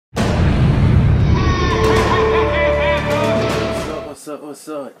What's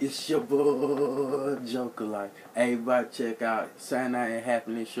up? It's your boy Joker Life. Everybody check out Cyanide and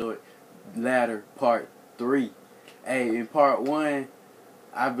Happily Short Ladder Part 3. Hey, in Part 1,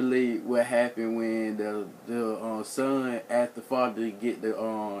 I believe what happened when the son asked the father to get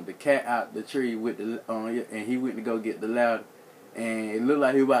the cat out the tree with the and he went to go get the ladder, and it looked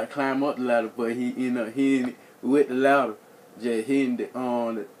like he was about to climb up the ladder, but he ended up hitting with the ladder, just hitting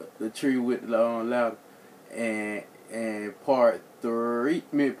the tree with the ladder. And part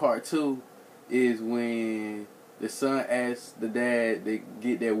 2 is when the son asked the dad to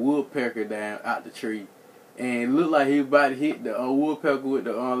get that woodpecker down out the tree, and it looked like he was about to hit the woodpecker with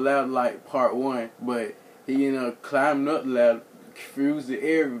the ladder like part 1, but he ended up climbing up the ladder, confusing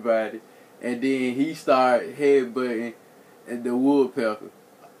everybody, and then he started headbutting the woodpecker.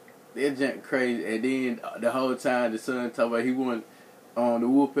 That junk crazy, and then the whole time the son talking about he wanted the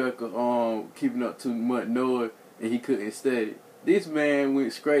woodpecker keeping up too much noise and he couldn't study. This man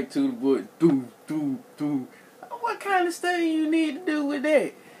went straight to the book. Do. What kind of study you need to do with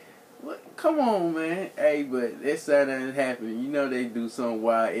that? What? Come on, man. Hey, but that Saturday happening. You know they do something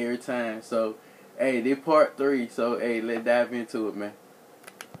wild every time. So, hey, they part 3. So, hey, let's dive into it, man.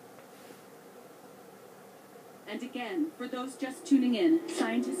 And again, for those just tuning in,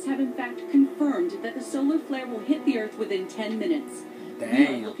 scientists have in fact confirmed that the solar flare will hit the Earth within 10 minutes. Damn. We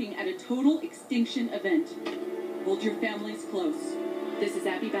are looking at a total extinction event. Hold your families close. This is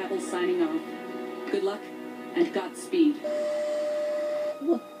Abby Babbles signing off. Good luck and Godspeed.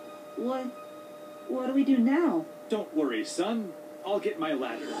 What do we do now? Don't worry, son. I'll get my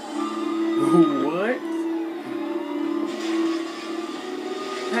ladder. What?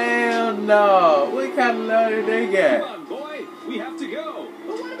 Hell no. What kind of ladder they got? Come on, boy. We have to go.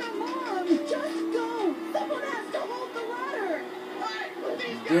 But what about Mom? Just go! Someone has to hold the ladder!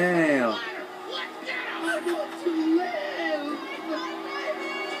 Damn. I want to live!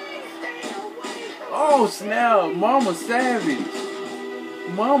 Stay away from Oh snap! Mama savage.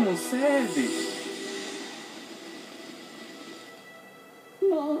 Mama savage.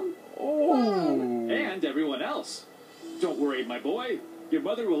 Mom. Oh. And everyone else. Don't worry, my boy. Your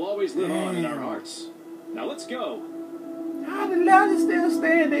mother will always live on in our hearts. Now let's go. How the ladder still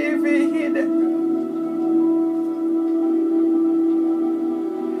stand there if it hit that?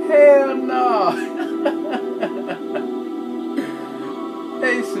 Hell no.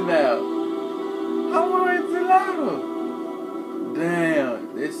 Hey snap. How long is the ladder?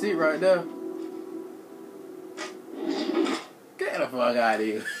 Damn, that's it right there. Get the fuck out of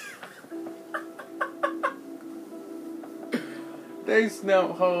here. They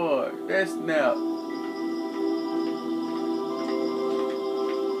snap hard. That snap.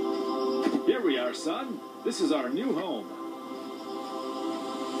 Here we are, son. This is our new home.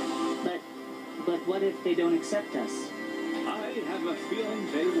 But what if they don't accept us? I have a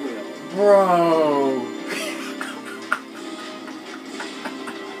feeling they will. Bro.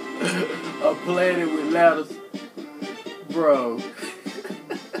 A planet with ladders. Bro.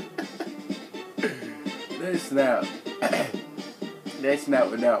 They snap. They snap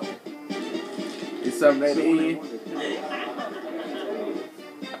with that one. It's something at the end.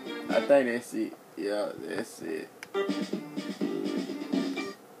 I think that's it. Yeah, that's it.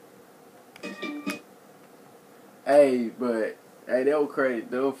 Hey, but hey, that was crazy.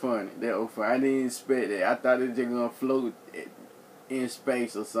 That was funny. That was funny. I didn't expect that. I thought it was just gonna float in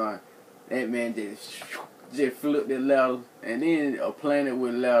space or something. That man just flipped the ladders, and then a planet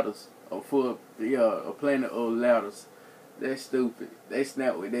with ladders, a planet of ladders. That's stupid. They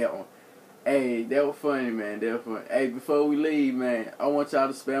snapped with that one. Hey, that was funny, man. That was funny. Hey, before we leave, man, I want y'all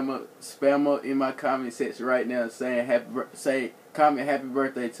to spam up in my comment section right now, saying comment happy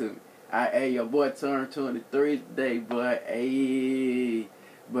birthday to me. Hey, your boy turned 23 today, but hey,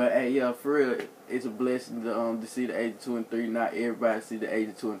 yeah, for real, it's a blessing to see the age of 23. Not everybody see the age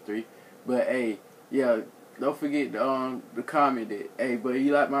of 23, but hey, yeah, don't forget to comment it. Hey, but if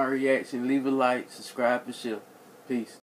you like my reaction, leave a like, subscribe, and share. Peace.